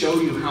to show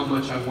you how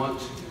much I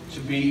want to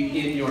be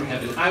in your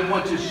heaven. I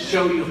want to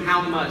show you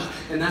how much.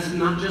 And that's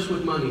not just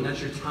with money. That's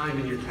your time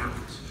and your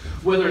talents.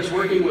 Whether it's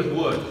working with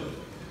wood,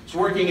 it's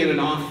working in an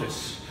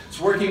office, it's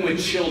working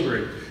with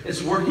children,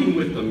 it's working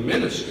with the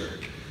minister.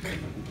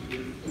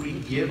 We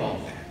give all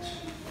that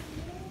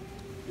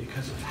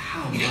because of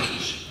how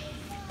much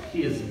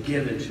He has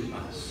given to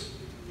us.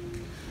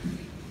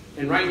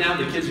 And right now,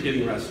 the kids are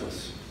getting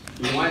restless.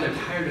 You know why? They're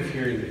tired of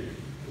hearing it.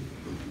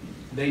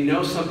 They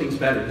know something's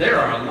better. There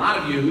are a lot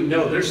of you who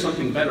know there's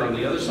something better on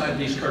the other side of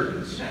these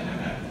curtains.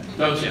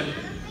 Don't you?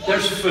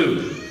 There's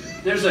food.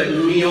 There's a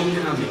meal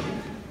coming.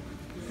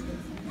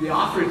 The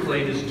offering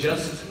plate is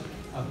just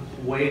a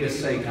way to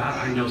say, God,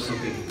 I know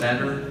something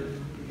better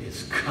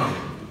is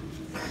coming.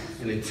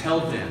 And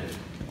until then,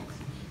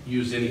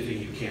 use anything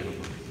you can of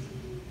it.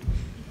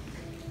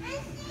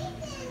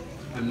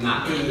 I'm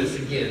not doing this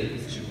again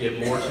to get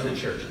more to the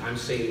church. I'm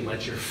saying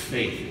let your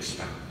faith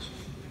expound.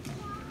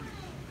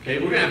 Okay,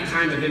 we're going to have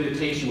time of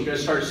invitation. We're going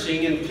to start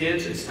singing.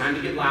 Kids, it's time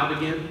to get loud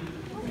again.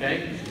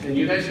 Okay? And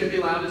you guys can be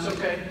loud. It's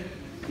okay.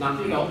 Not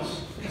the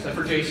adults, except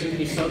for Jason.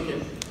 He's so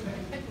kid.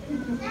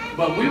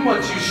 But we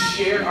want to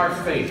share our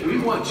faith. We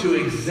want to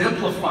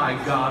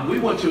exemplify God. We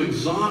want to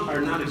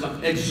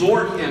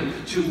exhort Him,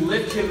 to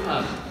lift Him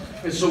up.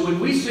 And so when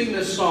we sing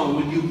this song,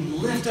 will you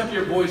lift up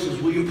your voices?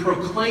 Will you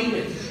proclaim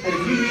it? And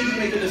if you need to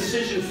make a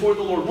decision for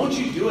the Lord, won't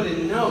you do it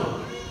and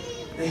know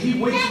that He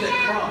went to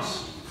that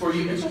cross for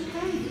you? It's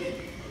okay.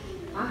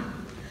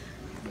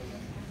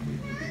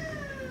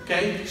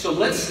 Okay? So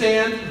let's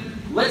stand,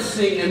 let's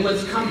sing, and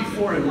let's come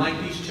before Him like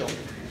these children.